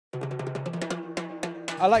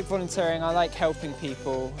I like volunteering, I like helping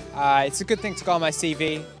people. It's a good thing to go on my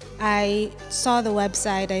CV. I saw the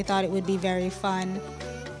website, I thought it would be very fun.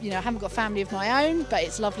 You know, I haven't got a family of my own, but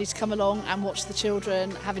it's lovely to come along and watch the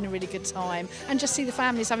children having a really good time and just see the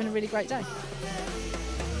families having a really great day.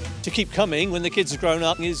 To keep coming when the kids have grown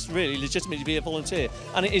up is really legitimate to be a volunteer,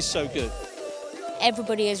 and it is so good.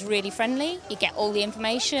 Everybody is really friendly, you get all the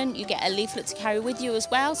information, you get a leaflet to carry with you as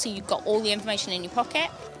well, so you've got all the information in your pocket.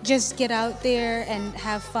 Just get out there and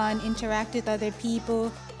have fun, interact with other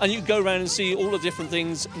people. And you can go around and see all the different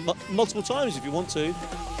things multiple times if you want to.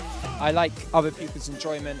 I like other people's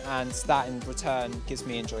enjoyment, and that in return gives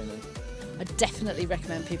me enjoyment. I definitely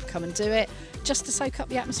recommend people come and do it, just to soak up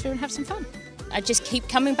the atmosphere and have some fun. I just keep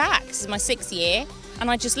coming back. This is my 6th year and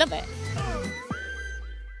I just love it.